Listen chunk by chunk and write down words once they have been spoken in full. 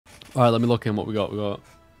Alright, let me look in what we got. We got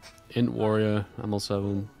Int Warrior,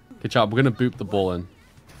 ML7. Okay, chat, we're gonna boop the ball in.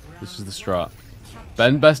 This is the strat.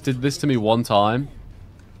 Ben Best did this to me one time,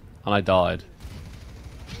 and I died.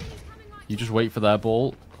 You just wait for their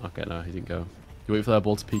ball. Okay, no, he didn't go. You wait for their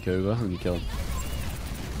ball to peek over, and you kill him.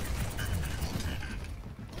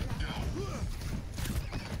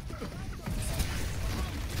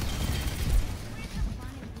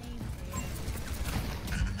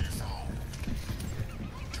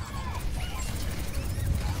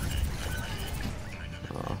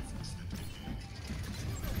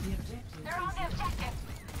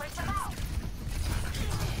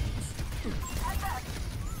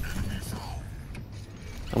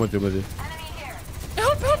 I'm with you, I'm with you.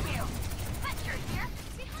 Help, help!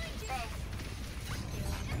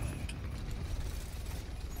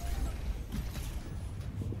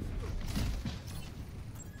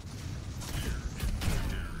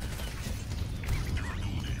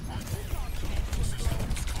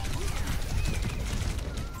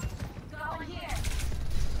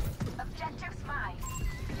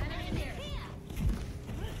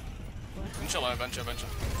 Venture.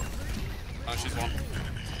 Oh, she's one.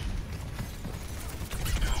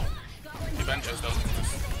 He ventures, doesn't he?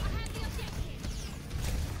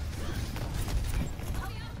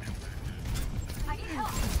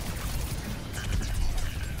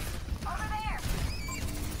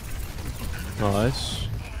 Nice.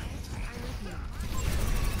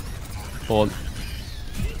 Hold on.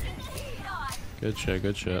 Good shit,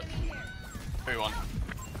 good shit. Who won?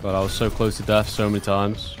 God, I was so close to death so many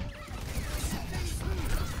times.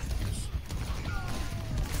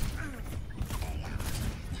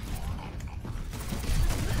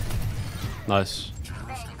 Nice.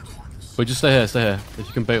 Wait, just stay here, stay here. If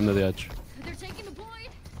you can bait them to the edge.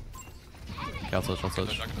 Okay, I'll touch, I'll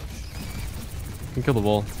touch. You can kill the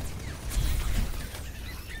wall.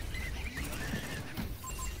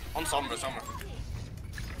 On Sombra.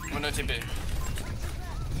 I'm on no team B.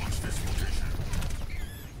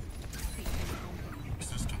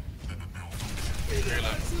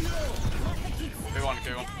 Go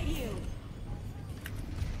on.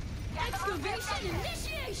 Excavation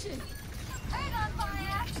initiation.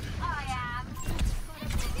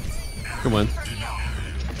 Good win.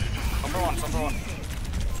 Sombra one.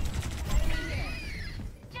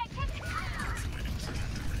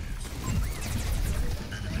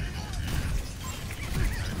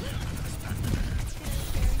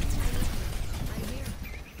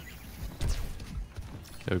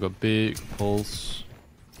 Okay, we've got big pulse.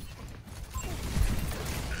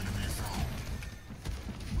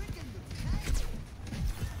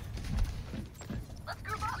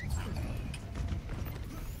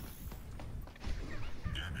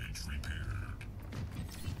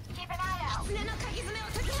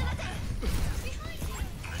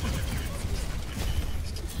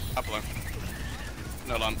 Up low.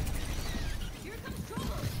 No lamp.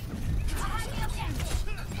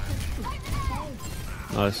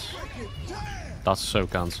 Nice. That's so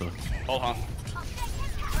cancer. Ball half.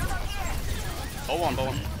 Ball one.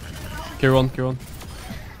 Kieran.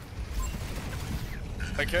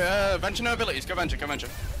 Okay, venture no abilities. Go venture.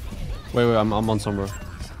 Wait, I'm on Sombra.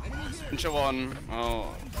 Venture one.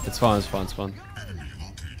 Oh. It's fine.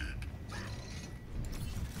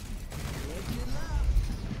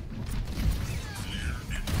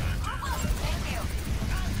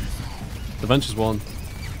 The bench is one.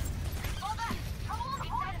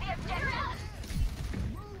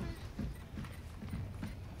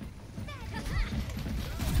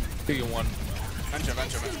 Big one. Venture.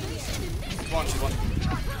 She's one.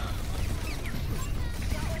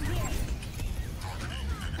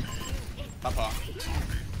 Papa.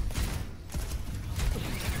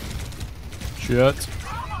 Shit.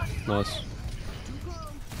 Nice.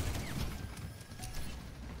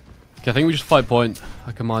 Okay, I think we just fight point.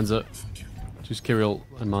 I can mines it. Just Kirill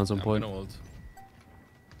and mines on point.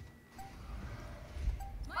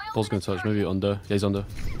 Ball's gonna touch, maybe under. Yeah, he's under.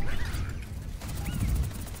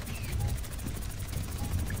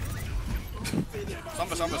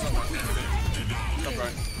 Sombra. Stop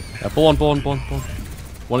right. Yeah, ball on. 1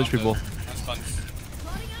 HP ball. That's tons.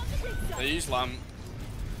 They use lamp.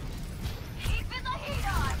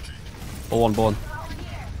 Ball on.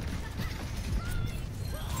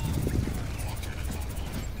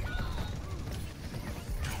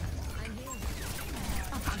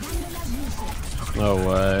 No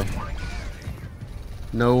way.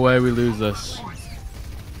 No way we lose this.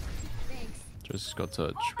 Just got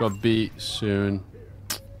touch. Got beat soon.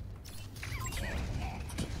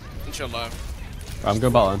 Chill low. Right, I'm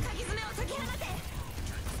going back line.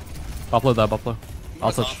 Buffalo there, Buffalo.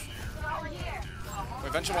 I'll touch.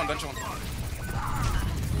 Venture one, venture one.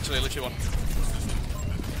 Literally one.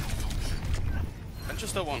 Venture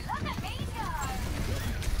still one.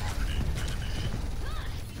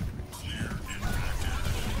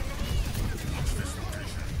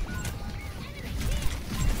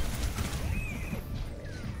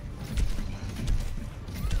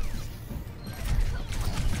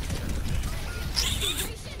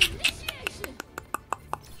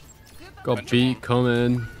 Got beat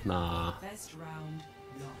coming. Nah.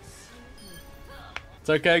 It's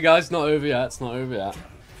okay, guys. It's not over yet. It's not over yet.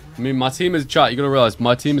 I mean, my team is chat. You gotta realize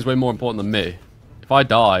my team is way more important than me. If I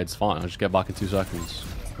die, it's fine. I'll just get back in 2 seconds.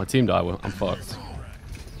 My team die, well, I'm fucked.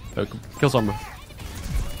 Oh, kill Sombra.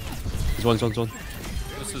 He's one.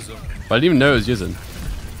 This is But I didn't even know it was Yizen.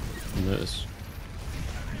 I didn't notice.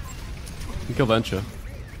 You can kill Venture.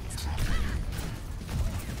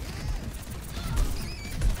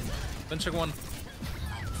 Venture one.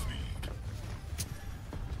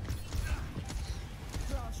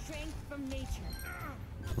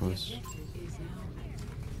 Nice.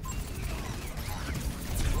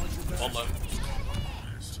 one low.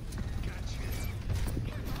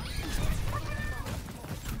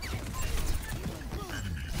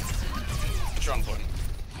 Strong point.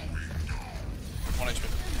 1 HP.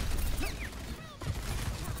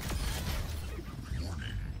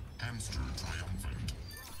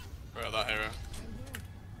 Where are that hero?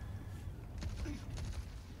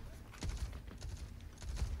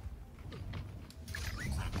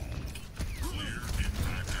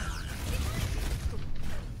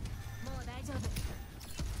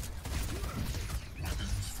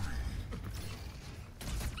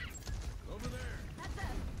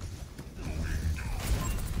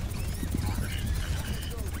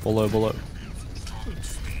 Below.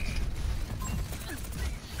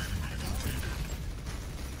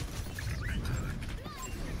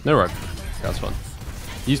 No rogue. That's fun.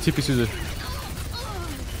 Use TP Suzu.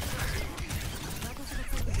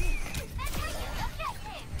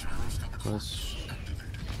 Nice.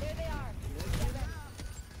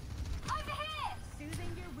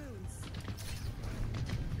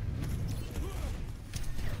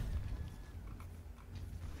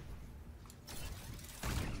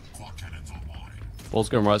 Ball's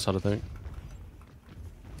going right side, I think.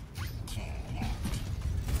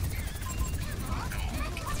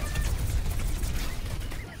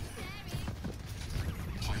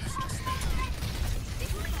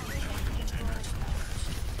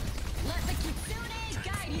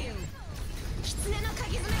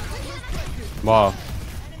 Wow.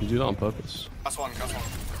 You do that on purpose. That's one.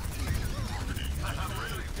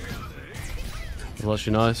 Well, that's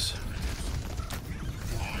nice.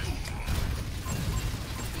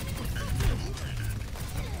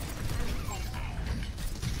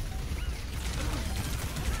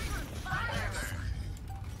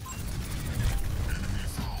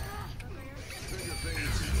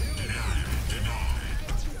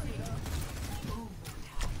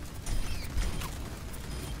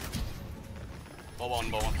 Ball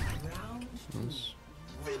one. Nice.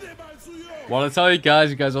 Well, I tell you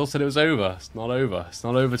guys all said it was over. It's not over. It's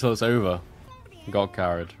not over till it's over. Got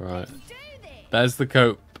carried, right. There's the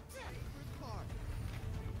cope.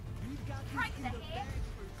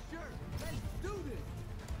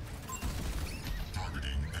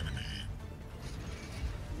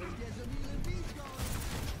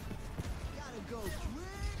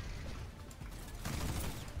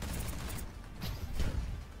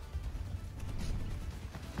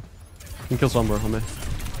 You can kill Sombra on me.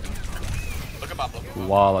 Look at that.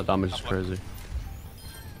 Wow, that damage is crazy.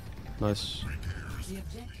 Nice.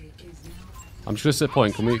 I'm just gonna sit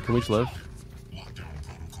point. Can we just live?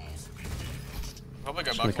 Probably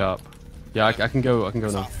go Just back. make up. Yeah, I can go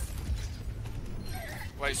now.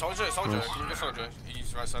 Wait, soldier. Nice. Can you get soldier?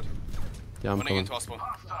 He's right side. Yeah, I'm Running coming. into our spawn.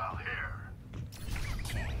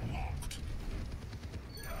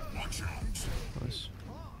 Nice.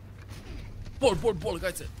 Ball,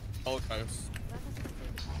 guys. All close.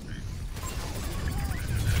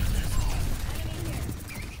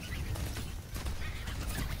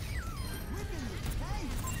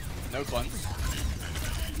 No cleanse.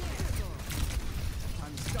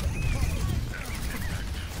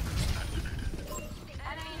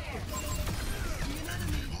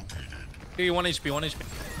 Hey, 1 HP.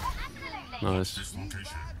 Nice.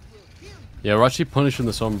 Yeah, we're actually punishing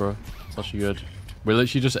the Sombra. It's actually good. We're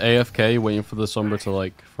literally just AFK waiting for the Sombra to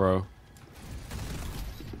like throw.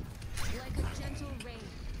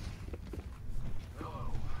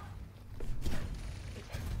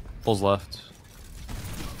 Ball's left.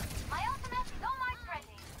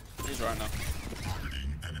 He's right now.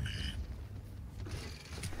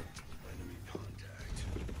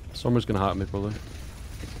 Someone's gonna hack me probably.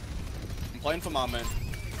 I'm playing for my main.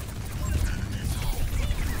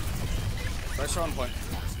 Pressure on point.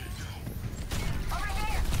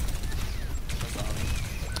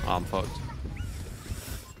 Oh, I'm fucked.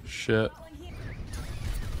 Shit.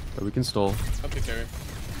 But we can stall. Okay, carry.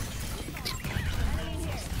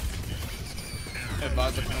 Hey,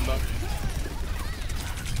 Baz, they're coming back.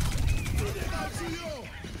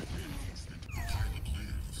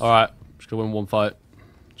 Alright, just gonna win one fight.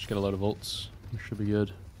 Just get a load of ults. Should be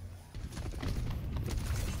good.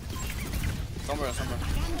 Somewhere.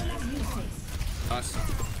 Nice.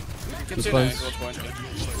 Good Continue. place. Go point.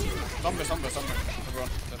 Somewhere. Everyone.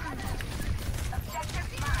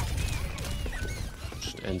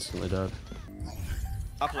 Just instantly dead.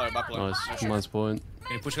 Back player. Nice. Minus point.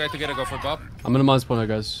 Can you push right together, go for Bob? I'm gonna minus point here,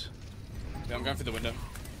 guys. Yeah, I'm going through the window.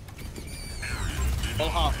 All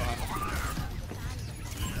half behind.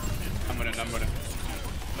 I'm winning.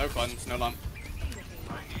 No cleanse, no lamp.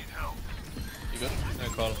 You good? No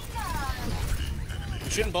call. We're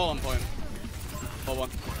shooting ball on point. Ball one.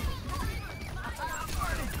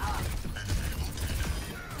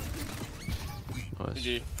 Nice.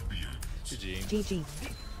 GG. GG.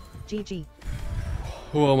 GG.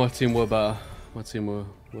 Oh, my team were better. My team were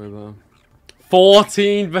way better.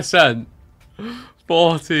 14%!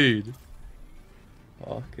 14!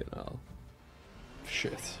 Fucking hell.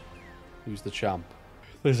 Shit. Who's the champ?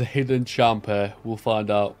 There's a hidden champ here. We'll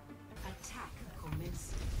find out.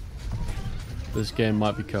 This game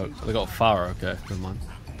might be cooked. They got Pharah, okay, never mind.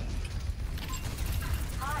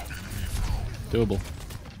 Doable.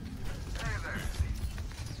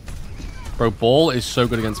 Bro, Ball is so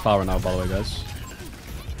good against Pharah now, by the way, guys.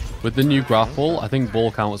 With the new grapple, I think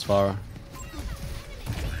Ball counts Pharah.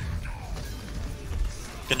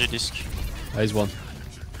 Genji disc. He's one.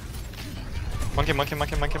 Monkey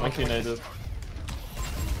native.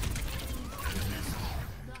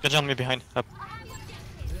 Genji on me behind. Up.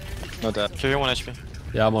 Not dead. Clear 1 HP.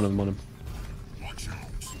 Yeah, I'm on him,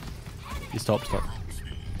 He's top.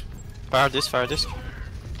 Fire disc.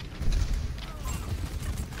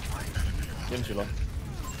 Genji low.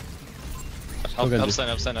 Genji. Upside.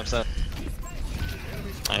 Nice,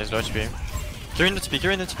 low HP. Clear in the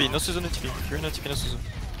TP. No Suzu, no TP. Clear in the TP, no Suzu.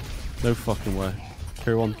 No fucking way.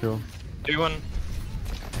 Carry one. 3-1.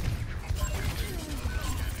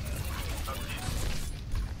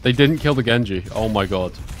 They didn't kill the Genji. Oh my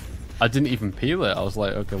god. I didn't even peel it. I was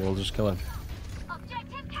like, okay, we'll just kill him.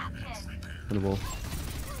 In the ball.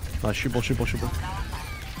 Nice, shoot ball.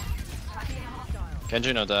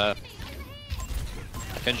 Genji not dead.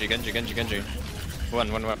 Genji. One.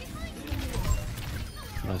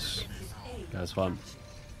 Nice. Yeah, it's fine.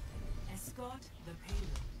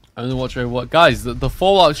 I'm gonna watch what guys, the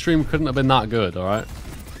Fallout stream couldn't have been that good, alright?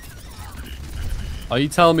 Are you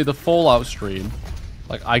telling me the Fallout stream?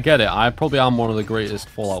 Like, I get it, I probably am one of the greatest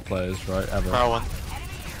Fallout players, right, ever. Fire 1.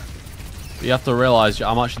 But you have to realize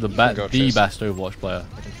I'm actually the best Overwatch player.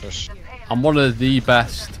 I'm one of the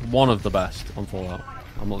best on Fallout.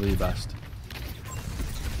 I'm not the best.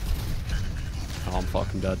 Oh, I'm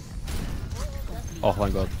fucking dead. Oh,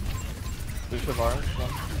 thank god. Lucio virus.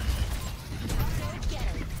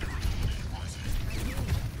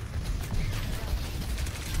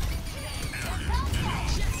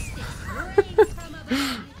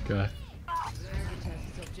 Okay.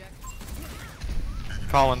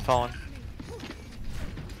 Fallen.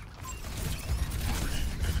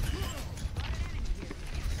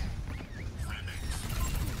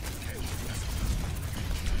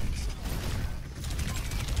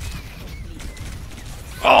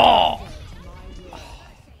 Oh!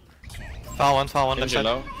 Fall one. Genji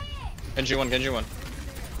low. Genji one.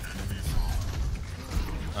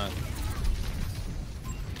 Alright.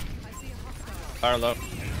 Fire low.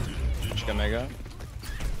 Chica mega.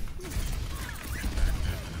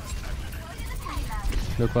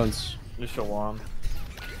 No cleanse. Lucio warm.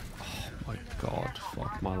 Oh my god,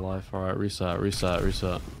 fuck my life. Alright, reset.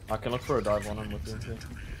 I can look for a dive on him with you.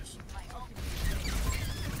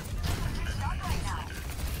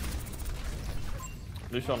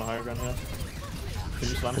 Lucio on the higher ground here. Can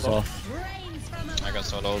you slam It's top? off. I got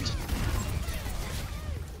soloed.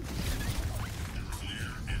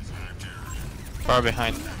 Far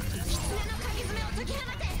behind.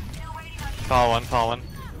 Fall one. Fall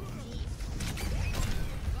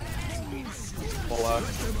out.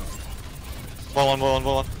 Ball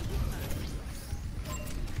one.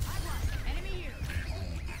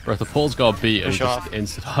 Bro, the Paul's got beat and Push just off.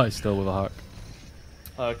 instant high still with a hack.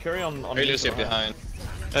 Carry on Hey, Lucio behind.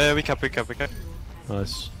 We cap.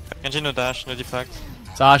 Nice. Genji no dash, no deflect.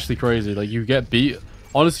 It's actually crazy. Like, you get beat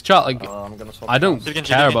Honestly, chat, like, I'm gonna swap. I don't Genji,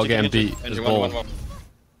 care Genji, about getting Genji. beat as Genji, ball. one.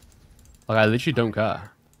 Like, I literally don't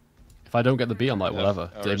care. If I don't get the beat, I'm like, Yeah,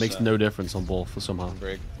 whatever. or It makes set. no difference on ball for somehow.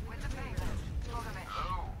 Break.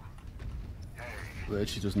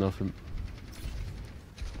 Literally does nothing.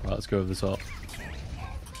 Right, let's go over the top.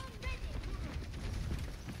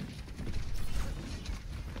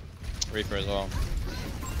 Reaper as well.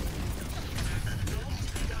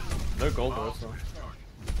 No gold though, so.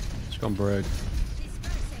 It's gone brig.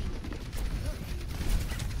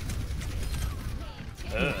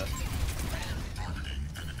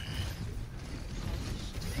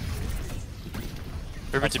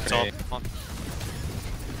 River tip top. Okay. Come on.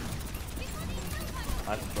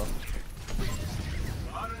 Nice bro.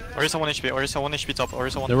 Orisa 1 HP, Orisa 1 HP top,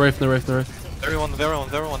 Orisa 1. No Wraith, no Wraith, no Wraith. Very one, very one,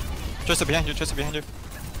 very one. Tracer behind you, Tracer behind you.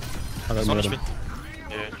 I don't It's 1 know HP. them.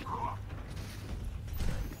 Yeah.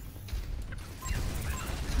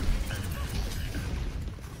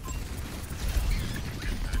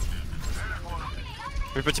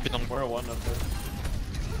 Reaper TP on. We're one up there.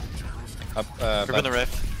 Up, Reaper the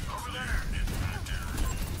ref.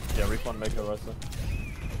 Yeah, refund maker right there.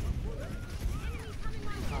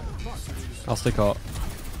 I'll stick out.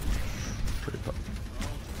 Pretty pop.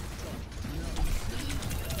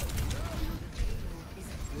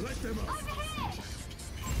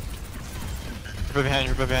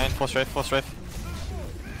 Reaper behind, force ref, force ref.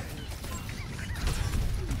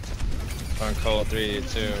 on call 3,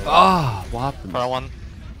 2. Ah, what happened? Para 1.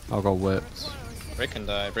 I got whipped. Break can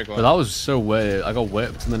die. Break But one. that was so weird. I got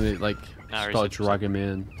whipped and then it like Nah, started reset. dragging me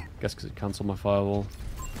in. Guess because it cancelled my firewall.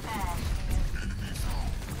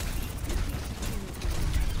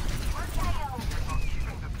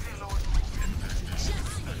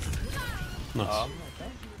 Nice.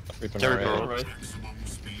 Reaper Carry right. bro. Right.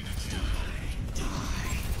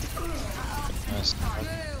 Nice.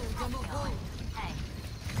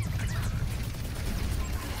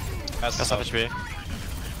 That's That's half HP.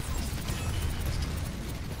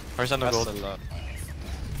 Where's under That's gold? a lot.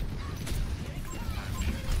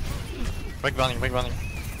 Break running, break running.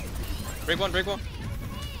 Break one, break one.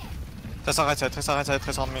 Tracer right side, Tracer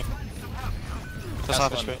on me. Tracer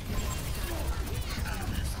half Last HP.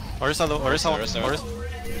 Orisa low, Orisa 1. Orisa one. Orisa.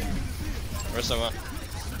 Where's the one?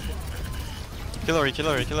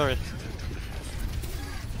 Killary.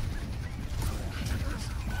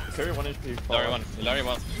 Carry 1 HP. Larry one. Larry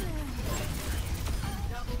one.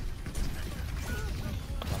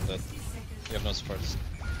 I'm dead. You have no supports.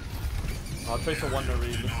 I'll trace a 1 to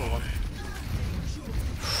read. Look for 1.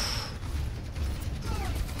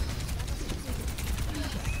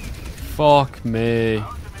 Fuck me.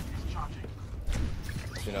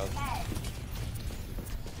 You know.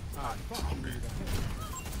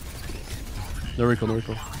 No recall, no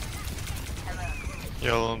recall.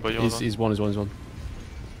 You're alone, but you're alone. He's one.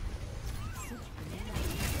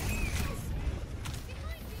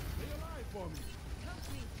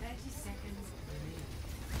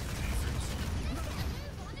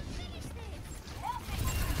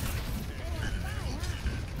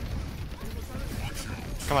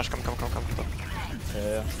 Come on.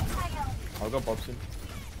 Yeah. I'll go bob soon.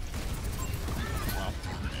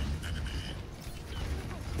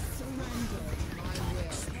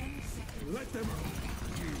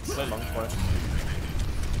 Play long for it.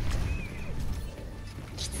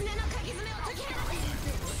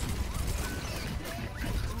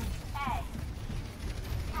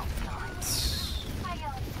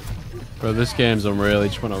 Bro, this game's I'm really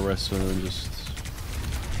just want to wrestle and just.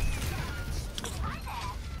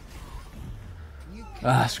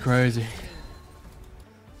 Ah, it's crazy.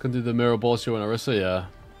 Couldn't do the mirror ball to win Orisa, yeah.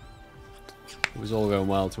 It was all going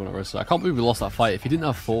well to win Orisa. I can't believe we lost that fight. If he didn't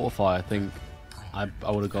have Fortify, I think I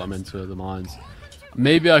would have got him into the mines.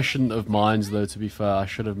 Maybe I shouldn't have mines though, to be fair. I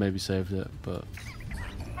should have maybe saved it, but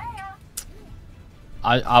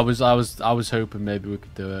I was hoping maybe we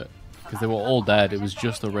could do it. Because they were all dead. It was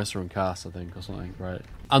just Orisa and Cass, I think, or something, right?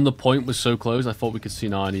 And the point was so close, I thought we could see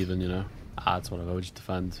 9 even, you know? Ah, it's whatever, we just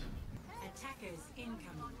defend.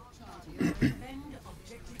 You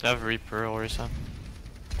have Reaper, Orisa.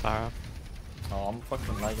 Clara. Oh, I'm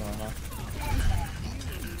fucking lagging right now.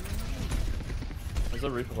 There's a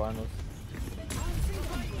Reaper behind us.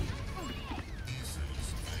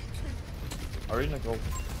 Arena gold.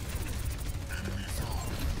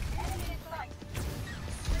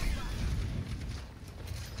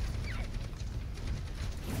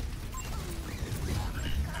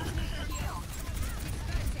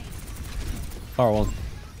 Far one.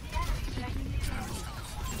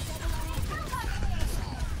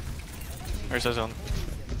 Orisa's on.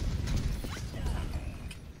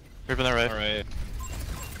 Reaper on the right. Alright.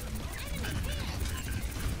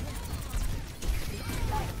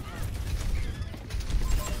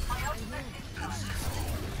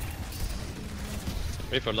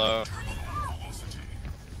 Reaper low.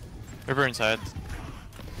 Reaper inside.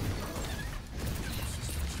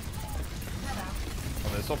 Oh,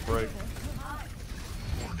 they stop break.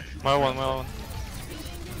 My one, my one.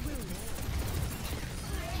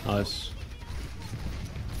 Nice.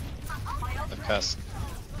 The cast.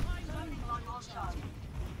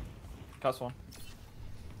 Cast one.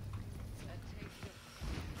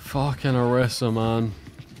 Fucking Orisa, man.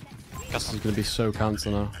 Cast This is one. gonna be so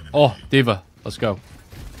cancel now. Oh, Diva. Let's go.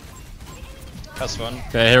 Cast one.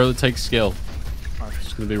 Okay, hero that takes skill.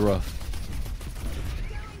 It's gonna be rough.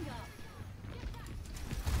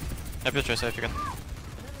 Help your tracer if you can.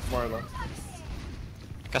 More low.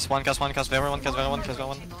 Cast one, cast one, cast very one, cast very one, cast very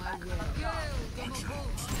one.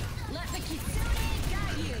 Let the kitsune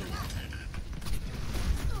guide you.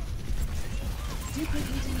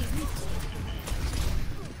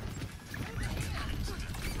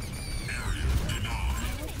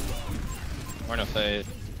 We're gonna fade.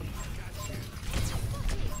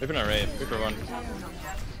 Reaper no raid. Reaper one.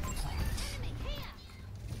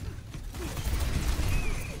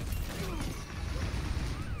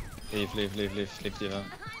 Leave, Diva.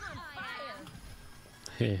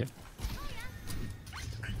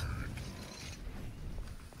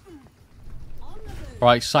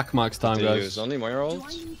 Right, Sackmaxx time, Do you guys. use only Moira ult?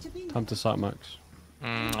 Time to Sackmaxx.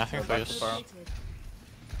 I think so, yes.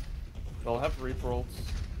 They'll have Reaper ults.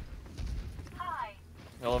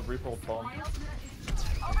 They'll have Reaper ult bomb.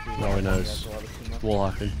 No, he knows. Wall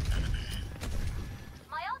hacking.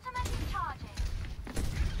 My ultimate is charging.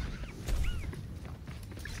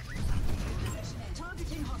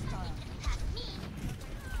 Targeting hostile.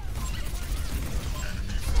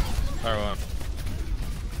 Fire one.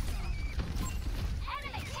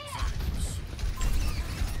 Enemy here.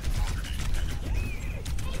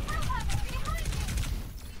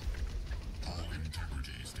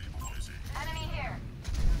 Enemy here.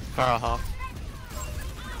 Fire half.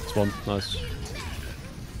 It's one. Nice.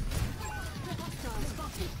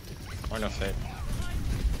 We're no fade.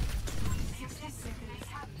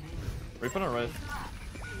 Reaper no raid.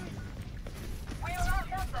 We are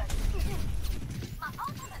outnumbered. My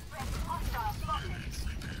ultimate threat is hostile spotted.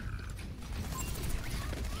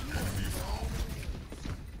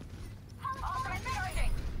 Ultimate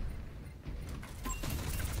charging.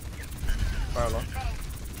 Fire low.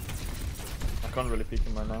 I can't really peek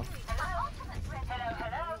him right now. My ultimate threat.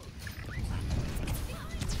 Hello.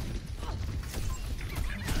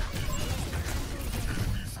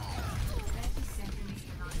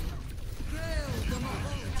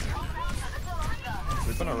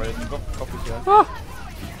 Reaper no raid. Got copies here.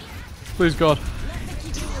 Please God.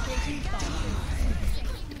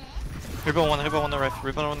 Reaper one on the right,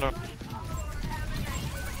 Reaper on the right.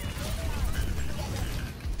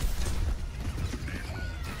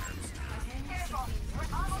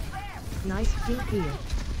 Nice kill here.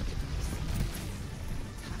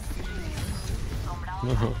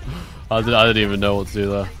 I didn't even know what to do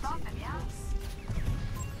there.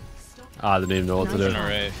 I didn't even know what to Reaper do. no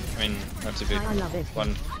raid. I mean, have to be I love it.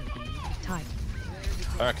 one. Type.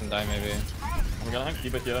 Fire can die maybe. I'm gonna hang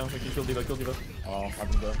D.Va here. We can kill D.Va. Oh, I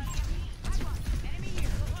didn't go.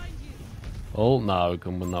 Ult? Nah, we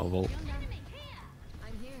can win that with ult.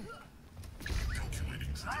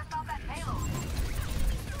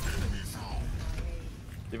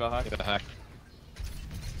 D.Va hack. Get a hack.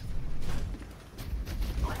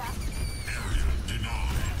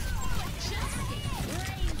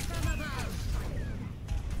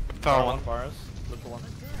 Fire one. Fires. Little one.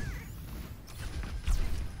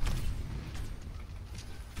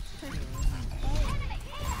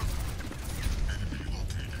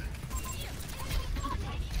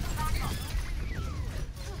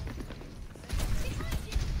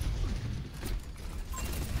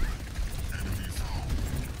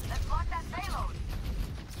 Let's block that payload.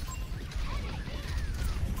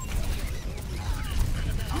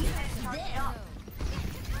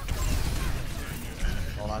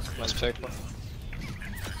 Oh, nice play. Let's pick.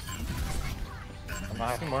 Am I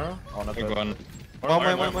hacking Moira? Oh, not Big bad. one.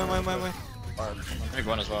 Wait. Big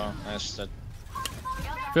one as well. Nice. That.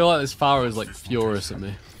 I feel like this Pharah is like furious at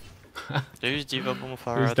me. They use D.Va bomb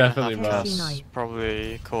fire. He's definitely mad. That's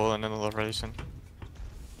probably cool and another reason.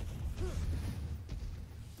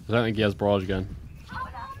 I don't think he has barrage again.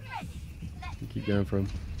 Keep going for him.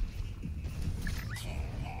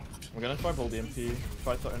 I'm gonna try build the MP.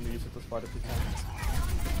 Try to only use it to fight if we can.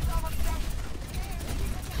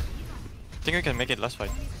 I think we can make it last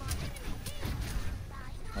fight.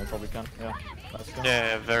 I probably can. Yeah. Nice kill.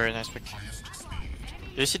 Yeah, very nice pick. Do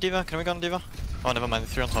you see D.Va? Can we go on D.Va? Oh, never mind.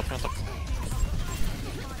 3 on top, 3 on top.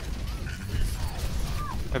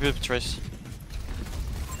 Maybe a trace.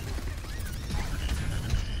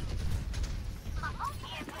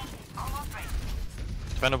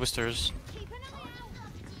 Panda boosters.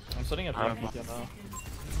 I'm sitting at I'm- right here now.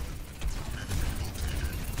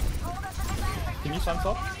 Can you stand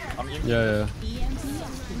up? I'm in. Yeah.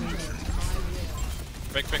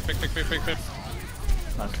 Break. Nice.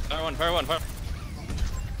 Fire one.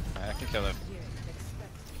 I can kill it.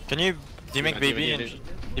 Can you demake Yeah, baby DB. and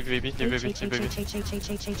leave baby, leave baby, leave baby.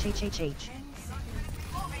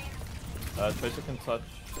 Tracer can touch.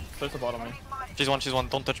 Tracer bottom me. She's one,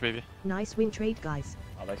 don't touch baby. Nice win trade, guys.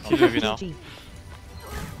 I like Keep baby now. GG.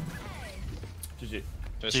 GG.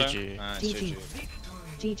 Tracer? GG. Nice, GG.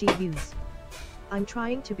 GG. GG views. I'm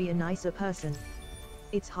trying to be a nicer person.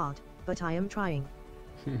 It's hard, but I am trying.